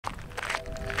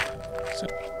So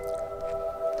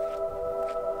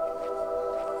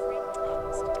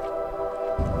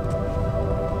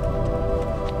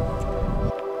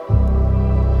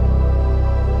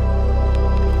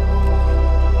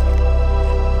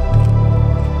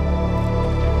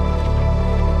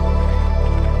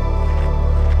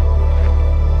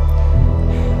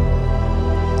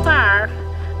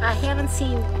I haven't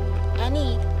seen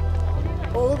any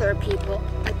older people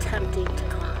attempting to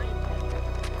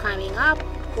climbing up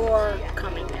or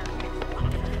coming down.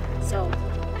 So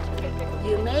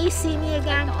you may see me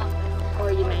again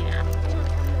or you may not.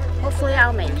 Hopefully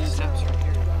I'll make it.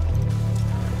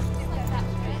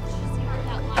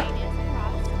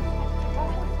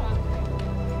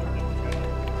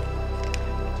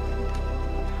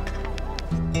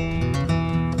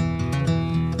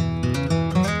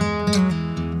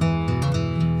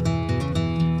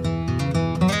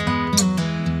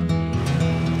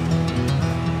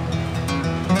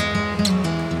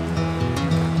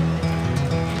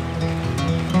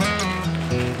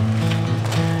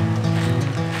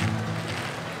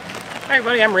 Hi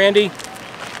everybody, I'm Randy.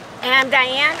 And I'm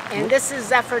Diane, and this is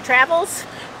Zephyr Travels.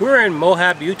 We're in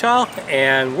Moab, Utah,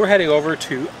 and we're heading over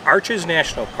to Arches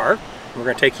National Park. We're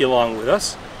going to take you along with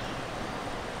us.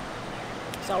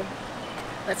 So,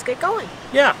 let's get going.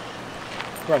 Yeah,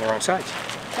 we're on the wrong sides.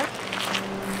 Okay.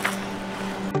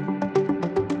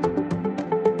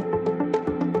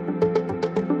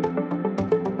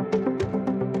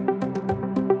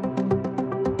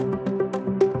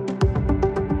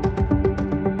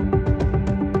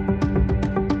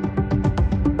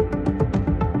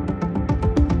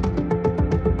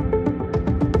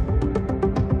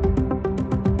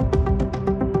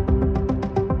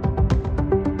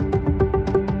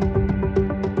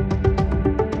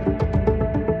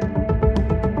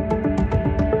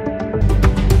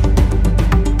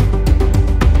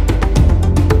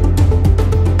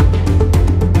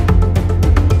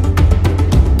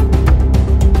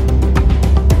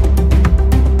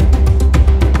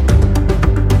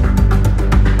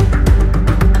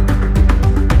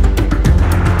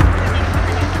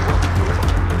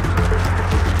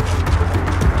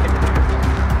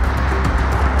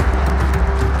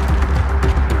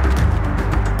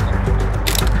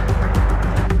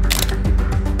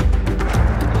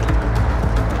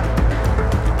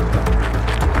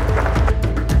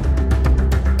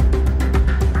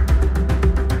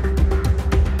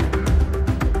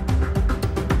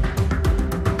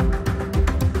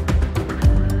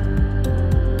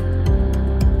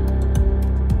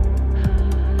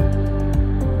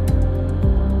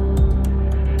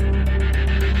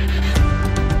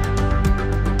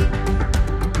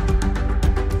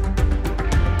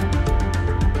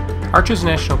 Arches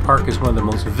National Park is one of the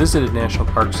most visited national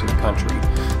parks in the country,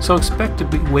 so expect to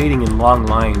be waiting in long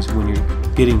lines when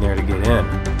you're getting there to get in.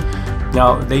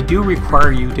 Now, they do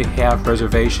require you to have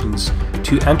reservations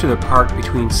to enter the park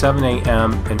between 7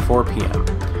 a.m. and 4 p.m.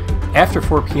 After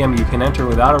 4 p.m. you can enter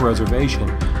without a reservation,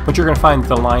 but you're going to find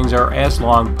the lines are as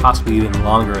long, possibly even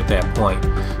longer at that point.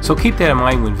 So keep that in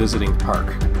mind when visiting the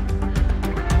park.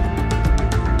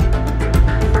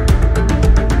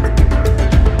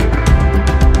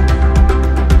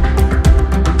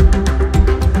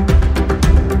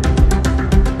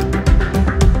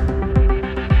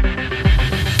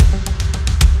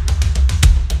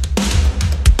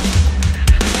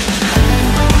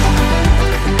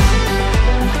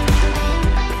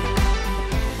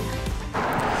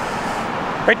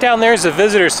 Right down there is the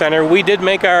visitor center. We did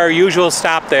make our usual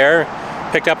stop there,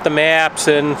 picked up the maps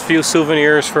and a few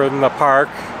souvenirs from the park.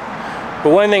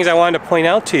 But one of the things I wanted to point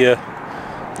out to you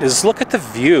is look at the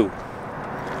view.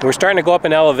 We're starting to go up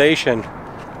in elevation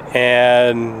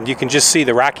and you can just see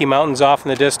the Rocky Mountains off in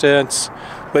the distance.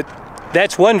 But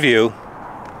that's one view.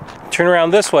 Turn around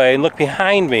this way and look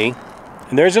behind me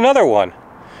and there's another one.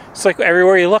 It's like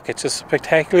everywhere you look, it's just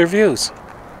spectacular views.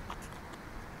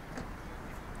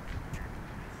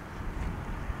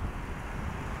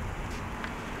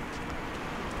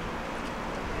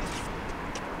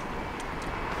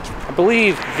 I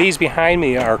believe these behind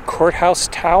me are courthouse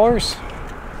towers,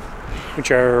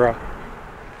 which are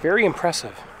very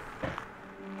impressive.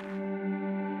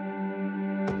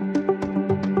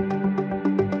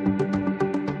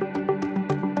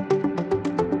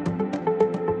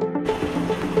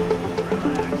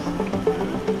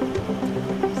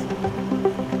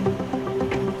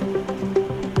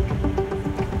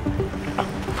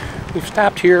 We've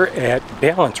stopped here at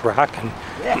Balance Rock and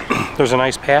there's a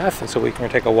nice path, and so we're going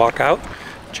to take a walk out,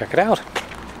 check it out.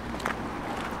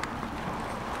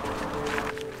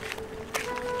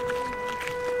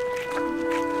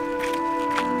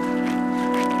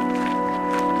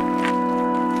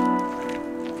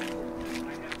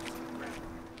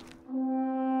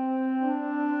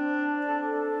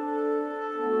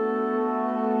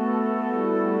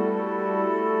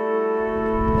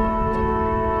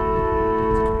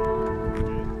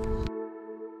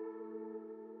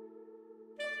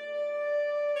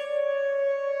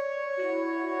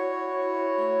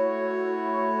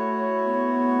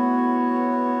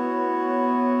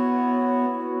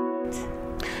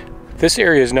 This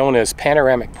area is known as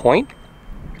Panoramic Point,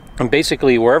 and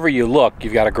basically wherever you look,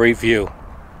 you've got a great view.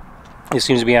 It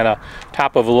seems to be on the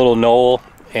top of a little knoll,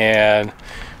 and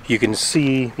you can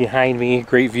see behind me,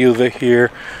 great view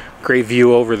here, great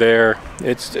view over there.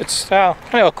 It's kind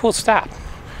of a cool stop.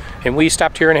 And we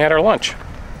stopped here and had our lunch.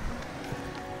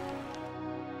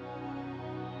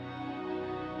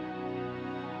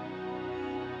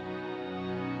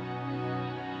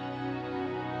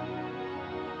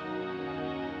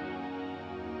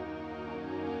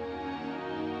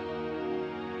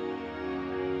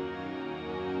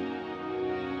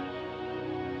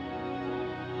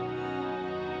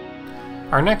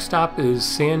 Our next stop is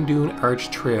Sand Dune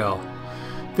Arch Trail.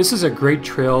 This is a great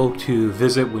trail to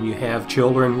visit when you have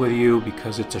children with you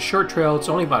because it's a short trail. It's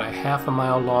only about a half a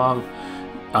mile long,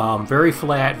 very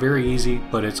flat, very easy,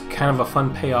 but it's kind of a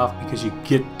fun payoff because you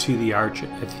get to the arch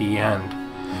at the end.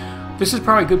 This is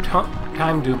probably a good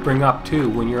time to bring up too.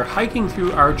 When you're hiking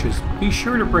through arches, be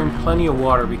sure to bring plenty of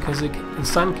water because the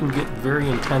sun can get very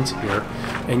intense here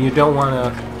and you don't want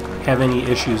to have any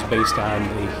issues based on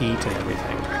the heat and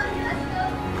everything.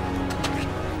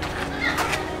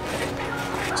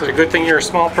 Is it a good thing you're a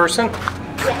small person?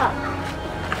 Yeah.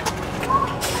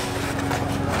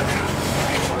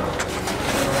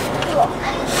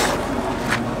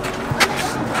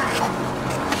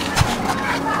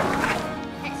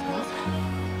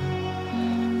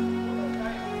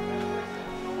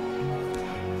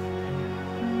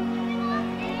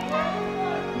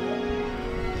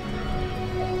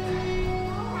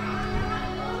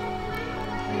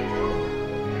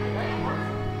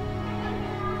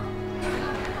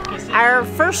 Our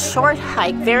first short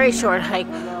hike, very short hike,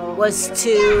 was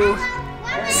to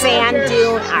Sand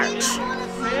Dune Arch.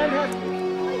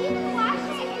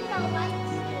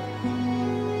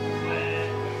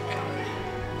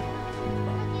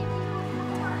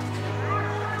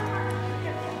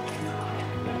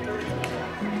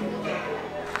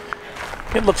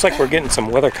 It looks like we're getting some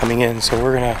weather coming in, so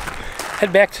we're gonna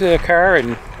head back to the car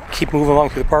and keep moving along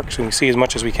through the park so we can see as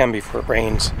much as we can before it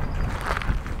rains.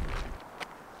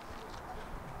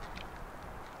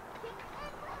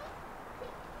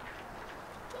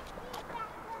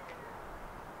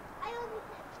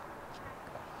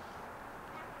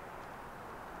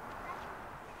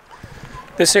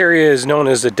 This area is known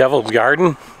as the Devil's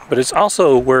Garden, but it's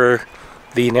also where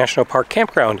the National Park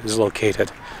Campground is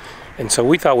located. And so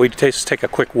we thought we'd just take a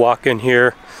quick walk in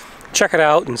here, check it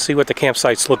out and see what the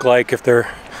campsites look like, if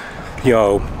they're, you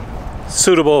know,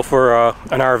 suitable for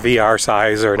an RV our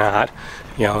size or not.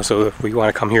 You know, so if we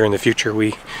want to come here in the future,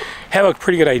 we have a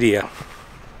pretty good idea.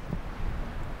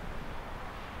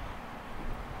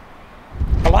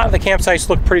 A lot of the campsites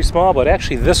look pretty small, but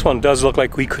actually this one does look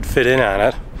like we could fit in on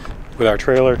it with our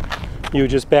trailer. You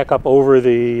just back up over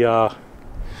the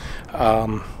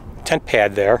tent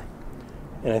pad there,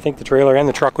 and I think the trailer and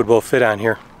the truck would both fit on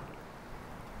here.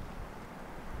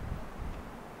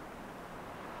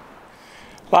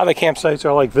 A lot of the campsites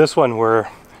are like this one, where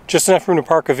just enough room to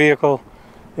park a vehicle,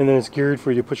 and then it's geared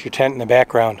for you to put your tent in the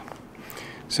background.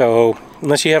 So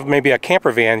unless you have maybe a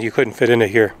camper van, you couldn't fit into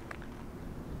here.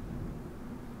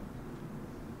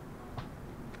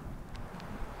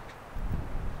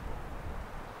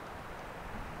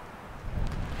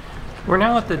 We're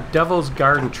now at the Devil's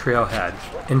Garden trailhead,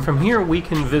 and from here we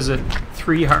can visit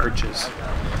 3 arches.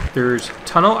 There's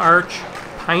Tunnel Arch,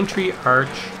 Pine Tree Arch,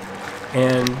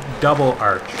 and Double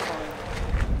Arch.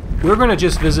 We're going to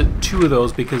just visit 2 of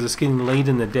those because it's getting late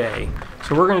in the day.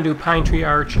 So we're going to do Pine Tree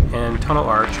Arch and Tunnel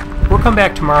Arch. We'll come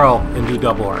back tomorrow and do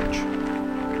Double Arch.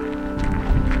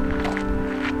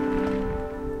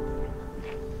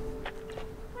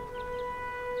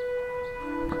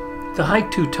 The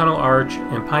hike to Tunnel Arch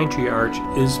and Pine Tree Arch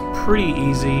is pretty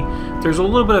easy. There's a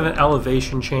little bit of an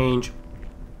elevation change.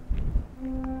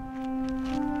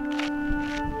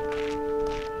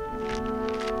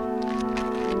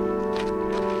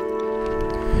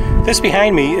 This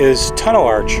behind me is Tunnel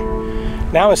Arch.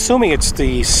 Now I'm assuming it's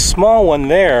the small one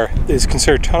there is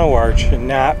considered Tunnel Arch and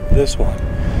not this one.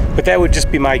 But that would just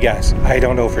be my guess. I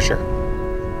don't know for sure.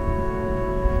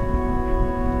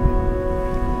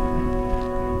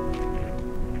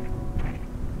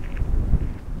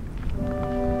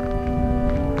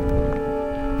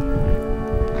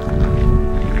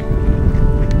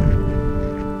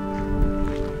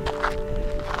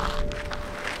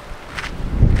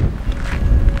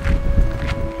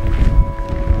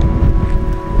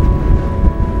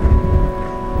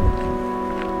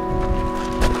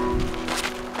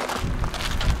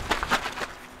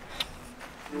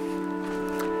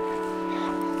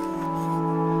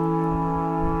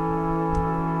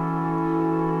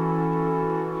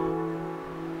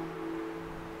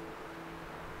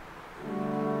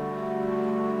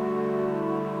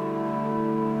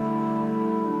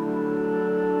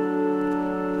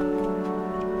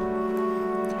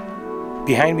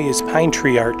 behind me is Pine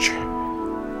Tree Arch.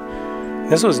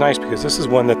 This was nice because this is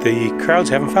one that the crowds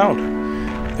haven't found.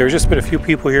 There's just been a few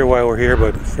people here while we're here,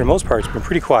 but for the most part it's been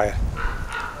pretty quiet.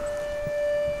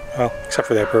 Well, except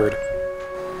for that bird.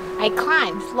 I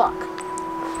climbed, look.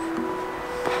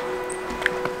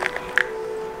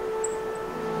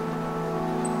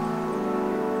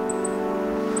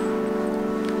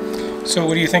 So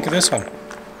what do you think of this one?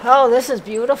 Oh, this is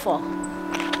beautiful.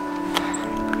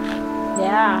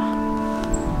 Yeah.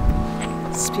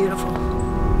 It's beautiful.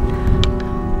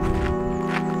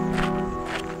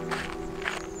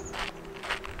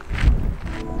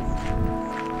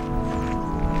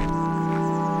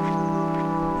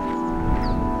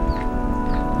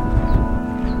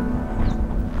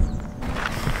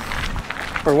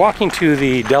 We're walking to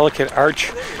the Delicate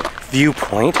Arch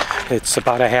viewpoint. It's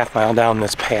about a half mile down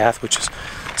this path, which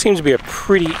seems to be a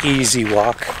pretty easy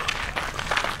walk.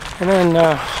 And then,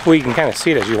 well, you can kind of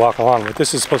see it as you walk along, but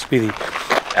this is supposed to be the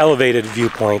elevated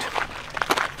viewpoint.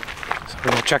 So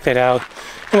we're going to check that out,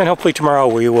 and then hopefully tomorrow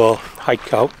we will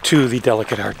hike out to the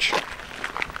Delicate Arch.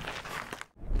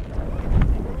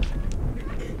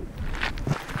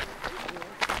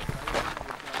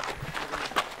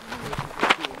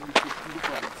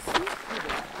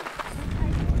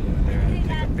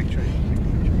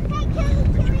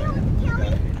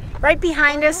 Right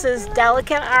behind us is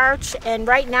Delicate Arch, and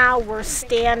right now we're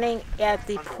standing at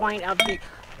the point of the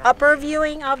upper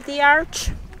viewing of the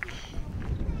arch.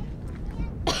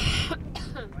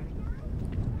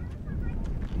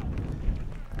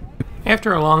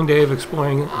 After a long day of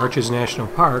exploring Arches National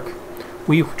Park,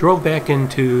 we drove back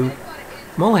into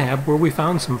Moab where we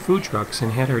found some food trucks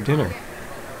and had our dinner.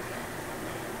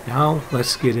 Now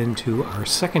let's get into our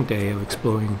second day of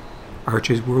exploring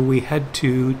Arches where we head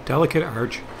to Delicate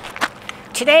Arch.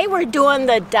 Today we're doing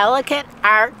the Delicate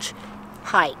Arch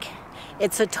hike.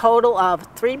 It's a total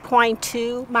of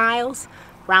 3.2 miles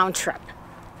round trip.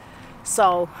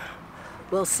 So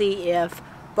we'll see if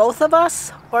both of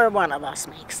us or one of us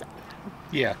makes it.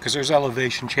 Yeah, because there's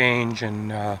elevation change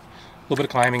and a little bit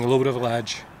of climbing, a little bit of a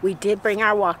ledge. We did bring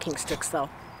our walking sticks though,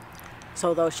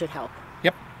 so those should help.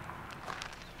 Yep.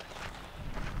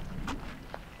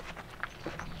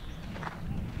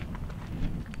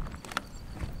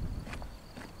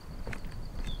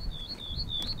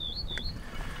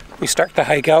 We start the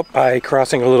hike out by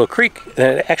crossing a little creek,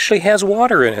 and it actually has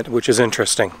water in it, which is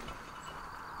interesting.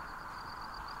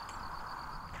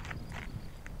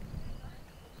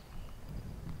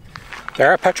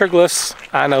 There are petroglyphs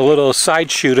on a little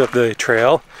side chute of the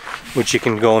trail, which you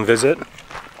can go and visit.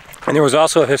 And there was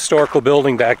also a historical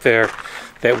building back there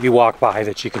that we walked by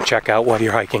that you can check out while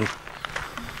you're hiking.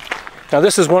 Now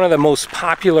this is one of the most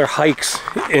popular hikes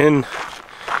in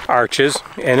Arches,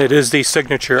 and it is the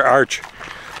signature arch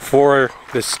for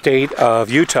the state of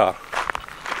Utah.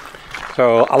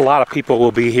 So a lot of people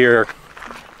will be here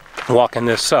walking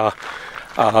this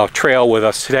trail with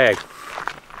us today.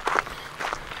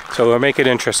 So we'll make it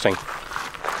interesting.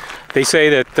 They say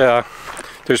that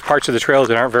there's parts of the trails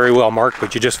that aren't very well marked,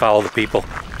 but you just follow the people.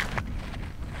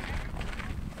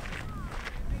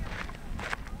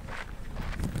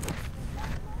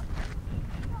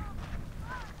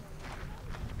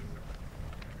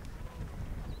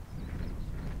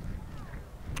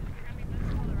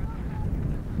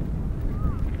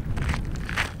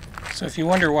 So if you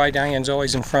wonder why Diane's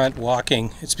always in front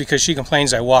walking, it's because she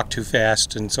complains I walk too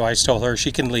fast, and so I told her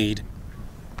she can lead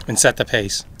and set the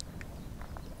pace.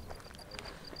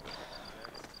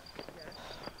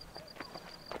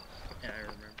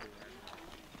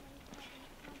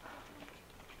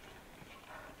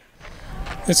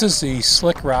 This is the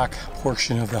slick rock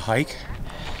portion of the hike.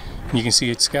 And you can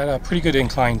see it's got a pretty good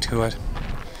incline to it.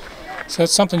 So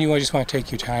that's something you just want to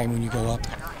take your time when you go up.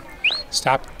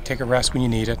 Stop, take a rest when you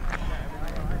need it.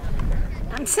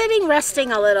 I'm sitting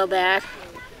resting a little bit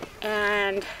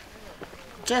and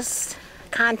just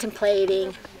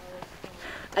contemplating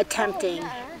attempting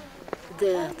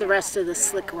the rest of the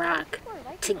slick rock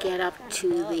to get up to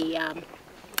the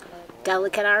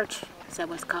Delicate Arch. Is that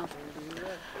what it's called?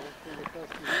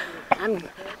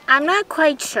 I'm not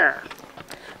quite sure.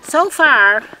 So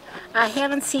far, I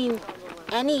haven't seen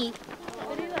any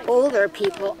older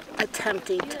people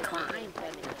attempting to climb,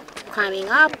 climbing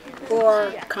up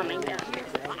or coming down.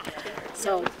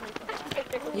 So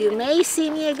you may see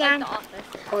me again,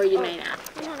 or you may not.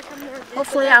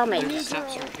 Hopefully I'll make it.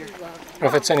 Well,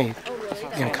 if it's any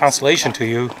consolation to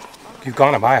you, you've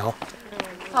gone a mile.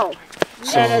 Oh,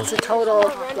 so, and it's a total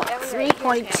of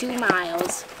 3.2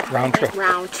 miles round trip.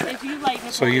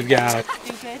 So you've got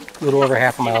a little over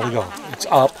half a mile to go. It's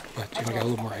up, but you've got a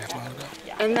little more half a mile to go.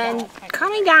 And then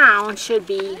coming down should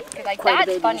be like, quite a that's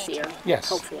bit funny. easier. Yes.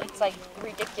 Hopefully. It's like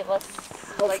ridiculous.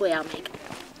 Hopefully I'll make it.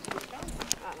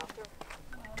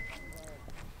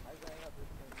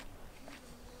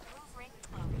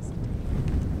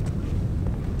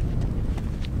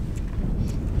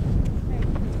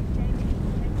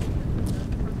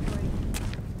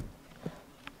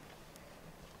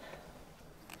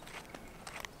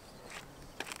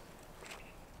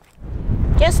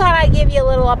 Just thought I'd give you a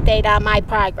little update on my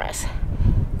progress.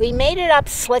 We made it up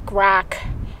Slick Rock,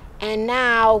 and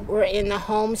now we're in the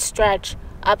home stretch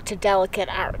up to Delicate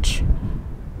Arch.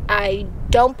 I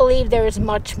don't believe there's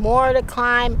much more to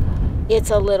climb.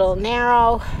 It's a little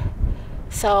narrow,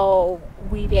 so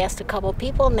we've asked a couple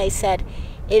people and they said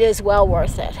it is well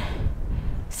worth it.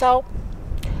 So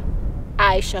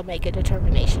I shall make a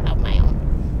determination of my own.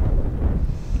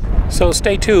 So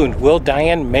stay tuned. Will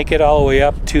Diane make it all the way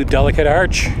up to Delicate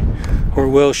Arch, or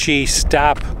will she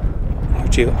stop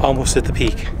almost at the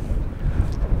peak?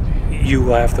 You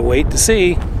will have to wait to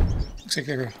see. Looks like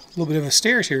there are a little bit of a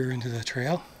stairs here into the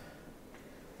trail.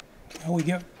 Well, we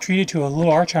get treated to a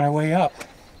little arch on our way up.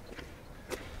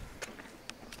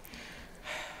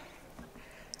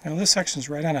 Now this section's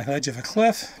right on the edge of a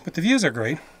cliff, but the views are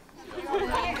great.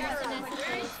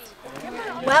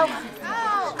 Well,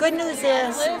 good news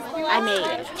is I made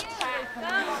it.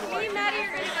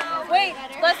 Wait,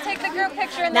 let's take the group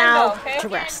picture and Now then go, okay? to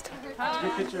rest.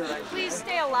 Please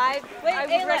stay alive. Wait, I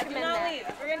would recommend that. Leave.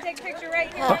 We're going to take a picture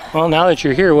right here. Well, now that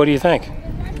you're here, what do you think?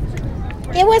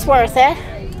 It was worth it.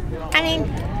 I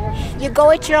mean, you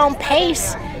go at your own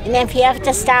pace, and if you have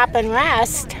to stop and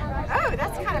rest,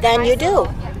 then you do.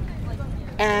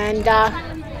 And,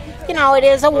 you know, it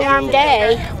is a warm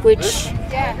day, which,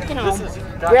 you know,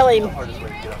 really,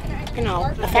 you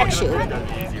know, affects you,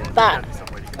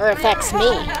 or affects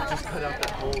me.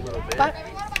 But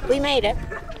we made it.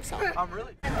 So.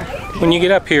 When you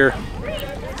get up here,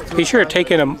 be sure to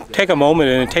take a moment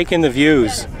and take in the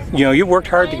views. You know, you worked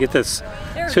hard to get this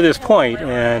to this point,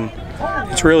 and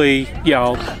it's really, you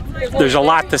know, there's a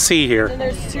lot to see here.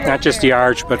 Not just the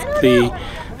arch, but the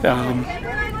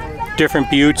different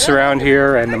buttes around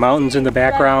here and the mountains in the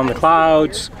background, the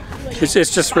clouds. It's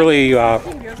just really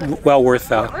well worth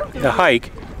the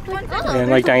hike.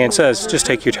 And like Diane says, just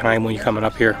take your time when you're coming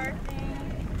up here.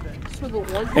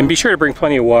 And be sure to bring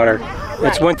plenty of water.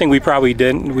 That's one thing we probably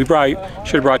didn't. We probably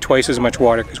should have brought twice as much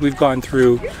water because we've gone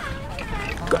through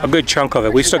a good chunk of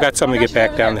it. We still got some to get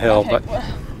back down the hill, but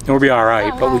we'll be all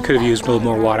right. But we could have used a little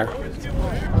more water.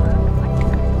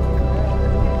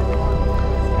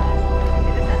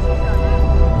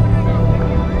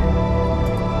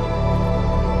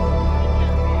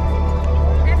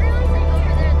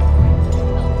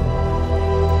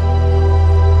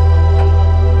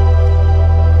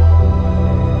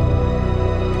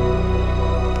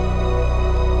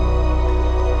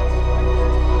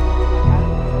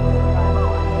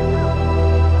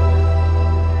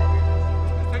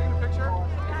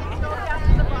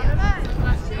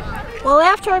 Well,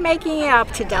 after making it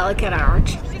up to Delicate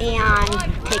Arch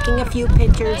and taking a few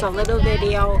pictures, a little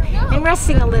video, and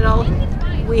resting a little,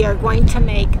 we are going to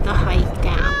make the hike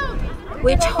down,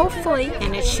 which hopefully,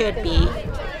 and it should be,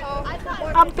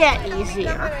 a bit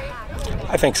easier.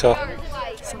 I think so.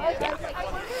 So, yeah.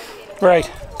 Right.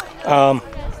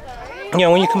 You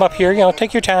know, when you come up here, you know,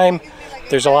 take your time.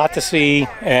 There's a lot to see,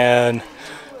 and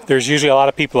there's usually a lot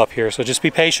of people up here. So just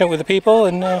be patient with the people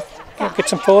and get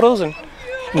some photos and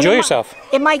enjoy yourself.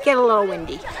 It might get a little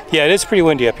windy. Yeah, it is pretty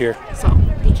windy up here. So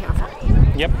be careful.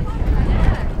 Yep.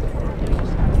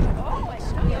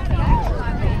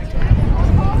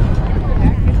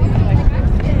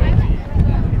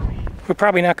 We're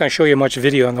probably not going to show you much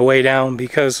video on the way down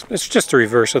because it's just the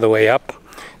reverse of the way up.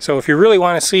 So if you really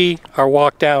want to see our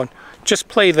walk down, just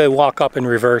play the walk up in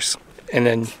reverse and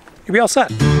then you'll be all set.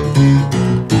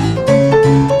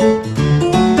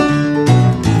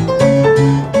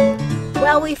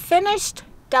 Well, we finished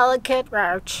Delicate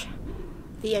Arch,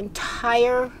 the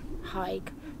entire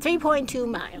hike, 3.2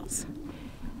 miles.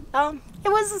 It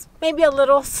was maybe a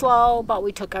little slow, but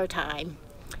we took our time.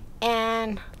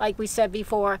 And like we said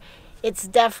before, it's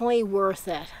definitely worth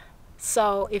it.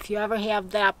 So if you ever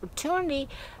have the opportunity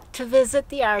to visit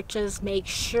the arches, make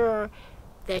sure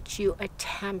that you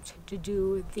attempt to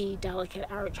do the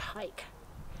Delicate Arch hike.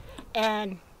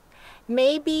 And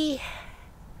maybe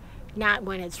not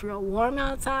when it's real warm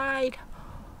outside.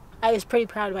 I was pretty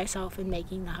proud of myself in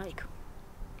making the hike.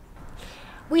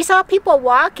 We saw people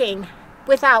walking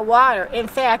without water. In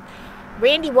fact,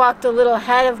 Randy walked a little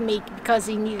ahead of me because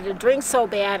he needed a drink so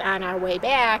bad on our way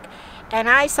back, and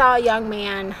I saw a young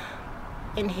man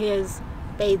in his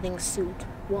bathing suit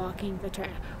walking the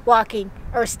trail, walking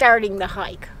or starting the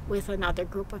hike with another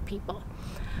group of people.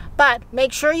 But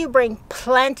make sure you bring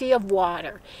plenty of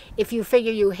water. If you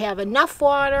figure you have enough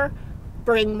water,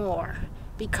 bring more,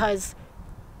 because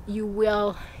you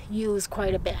will use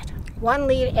quite a bit. 1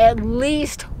 liter, at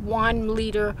least 1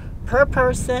 liter per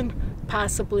person,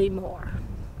 possibly more.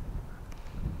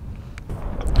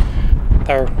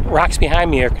 The rocks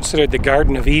behind me are considered the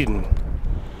Garden of Eden.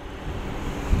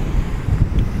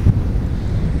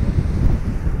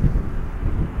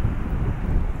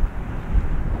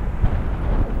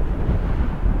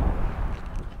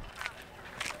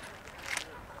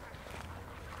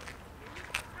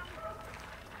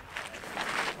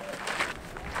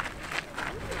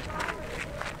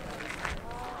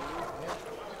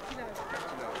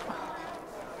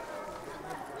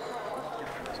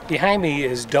 Behind me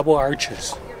is double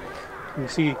arches. You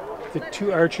see the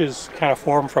 2 arches kind of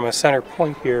form from a center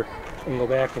point here and go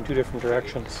back in 2 different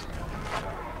directions.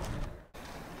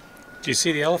 Do you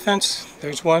see the elephants?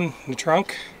 There's one in the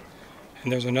trunk,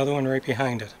 and there's another one right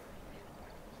behind it.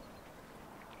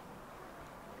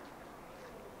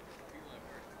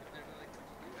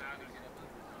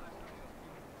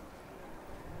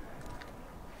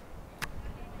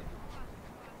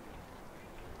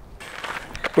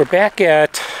 We're back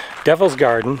at Devil's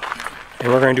Garden,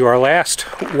 and we're going to do our last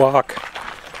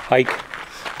hike,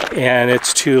 and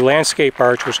it's to Landscape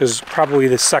Arch, which is probably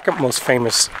the second most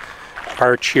famous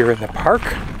arch here in the park,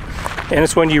 and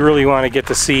it's one you really want to get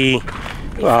to see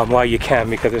while you can,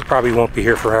 because it probably won't be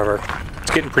here forever. It's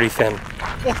getting pretty thin.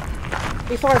 Yeah,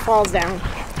 before it falls down.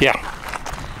 Yeah.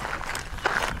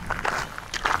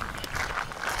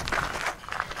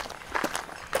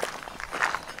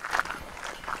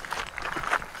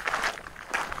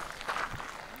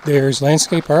 There's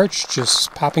Landscape Arch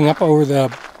just popping up over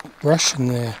the brush in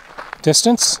the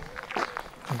distance.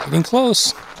 We're getting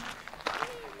close.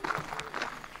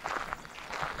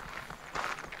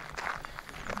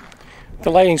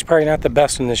 The lighting's probably not the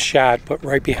best in this shot, but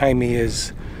right behind me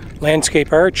is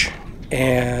Landscape Arch,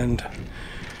 and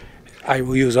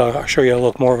I'll show you a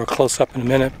little more of a close-up in a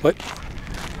minute, but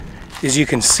as you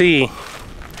can see,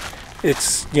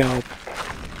 it's, you know,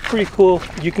 pretty cool.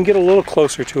 You can get a little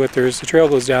closer to it. The trail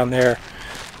goes down there,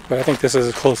 but I think this is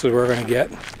as close as we're going to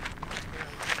get.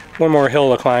 One more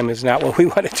hill to climb is not what we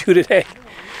want to do today,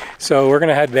 so we're going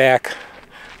to head back,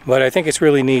 but I think it's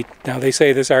really neat. Now, they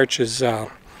say this arch is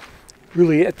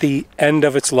really at the end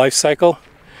of its life cycle.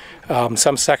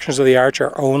 Some sections of the arch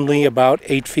are only about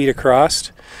 8 feet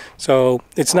across, so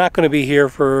it's not going to be here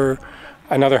for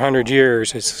another 100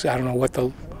 years. I don't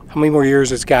know how many more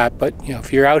years it's got, but you know,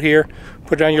 if you're out here,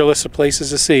 put it on your list of places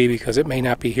to see, because it may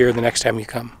not be here the next time you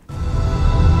come.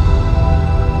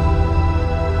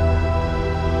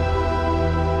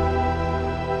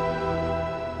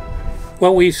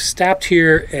 Well, we've stopped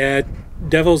here at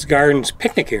Devil's Garden's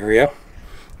picnic area,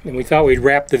 and we thought we'd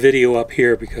wrap the video up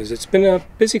here because it's been a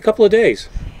busy couple of days.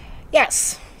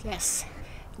 Yes, yes.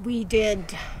 We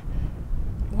did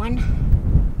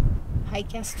 1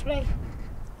 hike yesterday,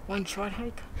 1 short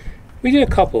hike. We did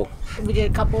a couple. We did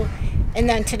a couple, and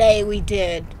then today we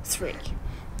did 3.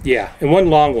 Yeah, and 1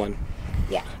 long one.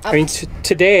 Yeah. I mean,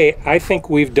 today I think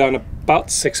we've done about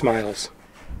 6 miles.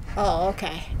 Oh,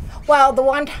 okay. Well, the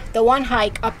one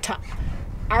hike up top,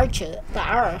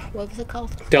 what was it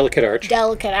called? Delicate Arch.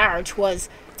 Delicate Arch was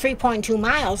 3.2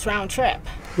 miles round trip.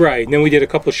 Right, and then we did a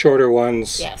couple of shorter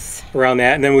ones. Yes. Around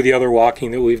that, and then with the other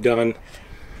walking that we've done,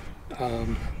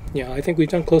 yeah, I think we've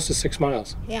done close to 6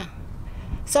 miles. Yeah.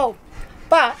 So,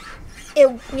 but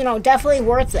it, you know, definitely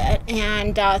worth it.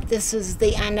 And this is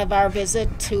the end of our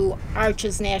visit to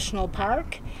Arches National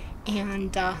Park.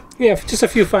 And yeah, just a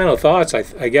few final thoughts.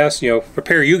 I guess, you know,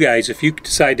 prepare you guys if you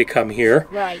decide to come here.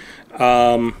 Right.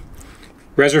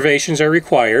 Reservations are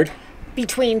required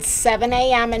between 7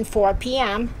 a.m. and 4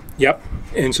 p.m. Yep,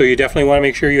 and so you definitely want to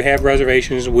make sure you have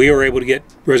reservations. We were able to get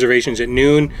reservations at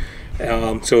noon,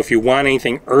 so if you want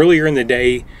anything earlier in the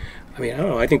day, I mean, I don't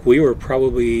know, I think we were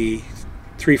probably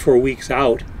 3-4 weeks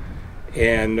out,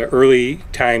 and the early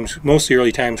times, most of the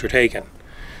early times were taken.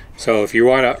 So if you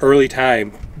want an early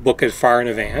time, book it far in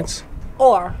advance.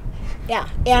 Or, yeah,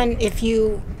 and if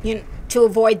you know, to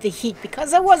avoid the heat,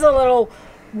 because it was a little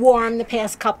warm the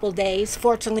past couple days,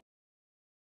 fortunately.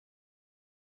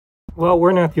 Well,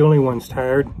 we're not the only ones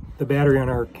tired. The battery on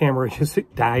our camera just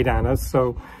died on us,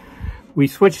 so we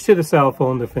switched to the cell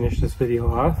phone to finish this video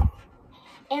off.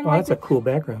 And oh, that's a cool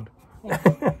background.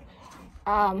 Yeah.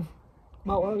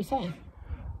 What were we saying?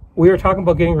 We were talking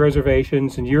about getting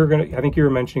reservations, and I think you were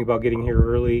mentioning about getting here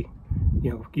early.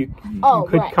 You know, you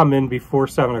could come in before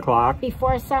 7 o'clock.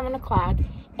 Before 7 o'clock,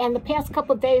 And the past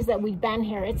couple of days that we've been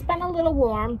here, it's been a little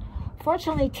warm.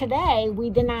 Fortunately, today we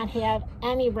did not have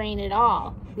any rain at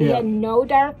all. We had no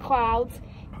dark clouds.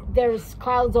 There's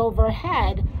clouds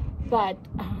overhead, but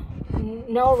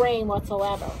no rain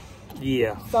whatsoever.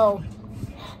 Yeah. So,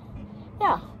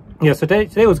 yeah. Yeah, so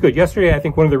today was good. Yesterday, I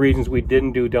think one of the reasons we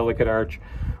didn't do Delicate Arch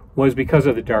was because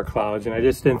of the dark clouds, and I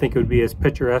just didn't think it would be as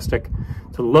picturesque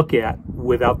to look at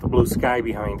without the blue sky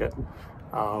behind it,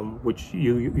 which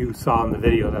you saw in the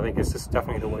videos. I think it's just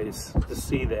definitely the way to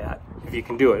see that, if you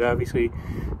can do it. Obviously,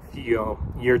 you know,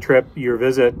 your trip, your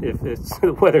visit, if it's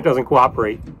the weather doesn't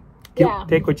cooperate,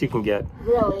 take what you can get.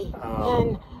 Really.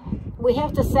 And we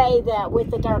have to say that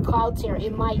with the dark clouds here,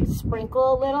 it might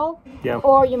sprinkle a little,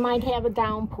 or you might have a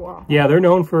downpour. Yeah, they're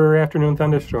known for afternoon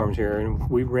thunderstorms here, and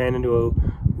we ran into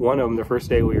one of them the first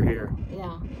day we were here.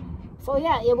 Yeah. So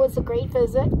yeah, it was a great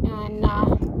visit,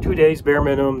 and 2 days bare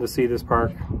minimum to see this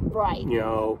park. Right. You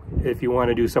know, if you want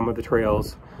to do some of the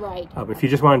trails. Right. If you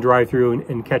just want to drive through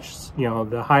and catch, you know,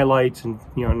 the highlights and,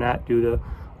 you know, not do the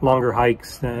longer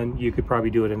hikes, then you could probably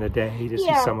do it in a day to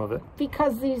see some of it.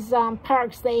 Because these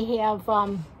parks, they have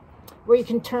where you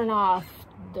can turn off,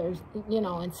 there's, you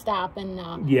know, and stop and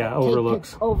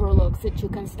overlooks that you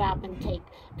can stop and take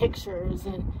pictures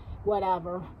and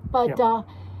whatever. But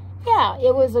yeah,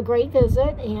 it was a great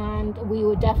visit, and we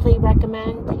would definitely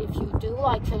recommend, if you do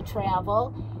like to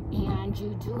travel and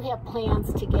you do have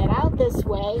plans to get out this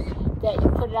way, that you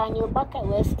put it on your bucket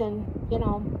list and, you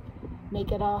know,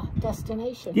 make it a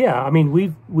destination. Yeah, I mean,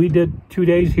 we did 2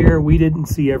 days here. We didn't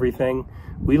see everything.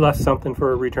 We left something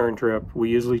for a return trip.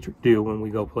 We usually do when we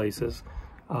go places.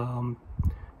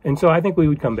 And so I think we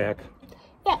would come back.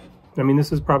 Yeah. I mean,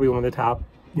 this is probably one of the top,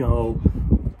 you know,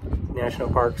 national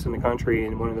parks in the country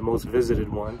and one of the most visited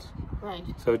ones. Right.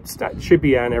 So it should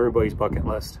be on everybody's bucket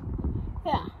list.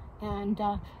 Yeah. And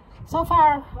so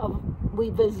far, we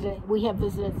have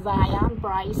visited Zion,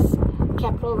 Bryce,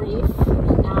 Capitol Reef,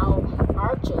 and now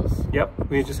Arches. Yep,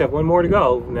 we just have one more to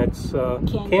go, and that's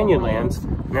Canyonlands,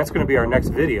 and that's going to be our next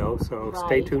video, so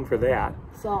stay tuned for that.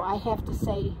 So I have to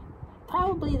say,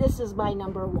 probably this is my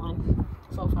 #1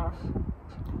 so far.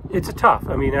 It's a tough.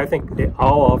 I mean, I think they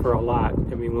all offer a lot.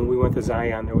 I mean, when we went to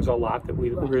Zion, there was a lot that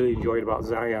we really enjoyed about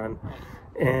Zion.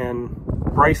 And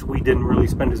Bryce, we didn't really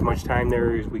spend as much time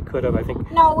there as we could have, I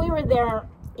think. No, we were there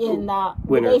in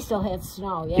winter. They still had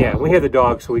snow, Yeah, we had the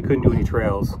dogs, so we couldn't do any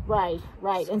trails. Right,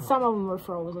 right. And some of them were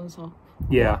frozen, so.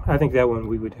 Yeah, I think that one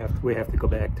we have to go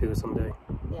back to someday.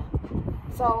 Yeah.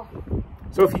 So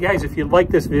if you like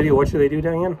this video, what should they do,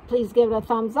 Diane? Please give it a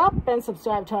thumbs up and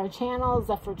subscribe to our channel,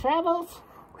 Zephyr Travels.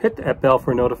 Hit that bell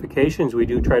for notifications. We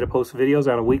do try to post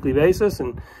videos on a weekly basis,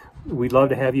 and we'd love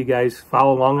to have you guys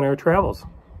follow along in our travels.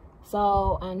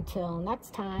 So until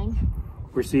next time,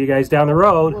 we'll see you guys down the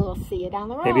road. We'll see you down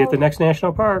the road. Maybe at the next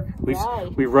national park.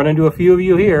 We've run into a few of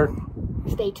you here.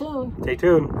 Stay tuned. Stay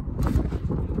tuned.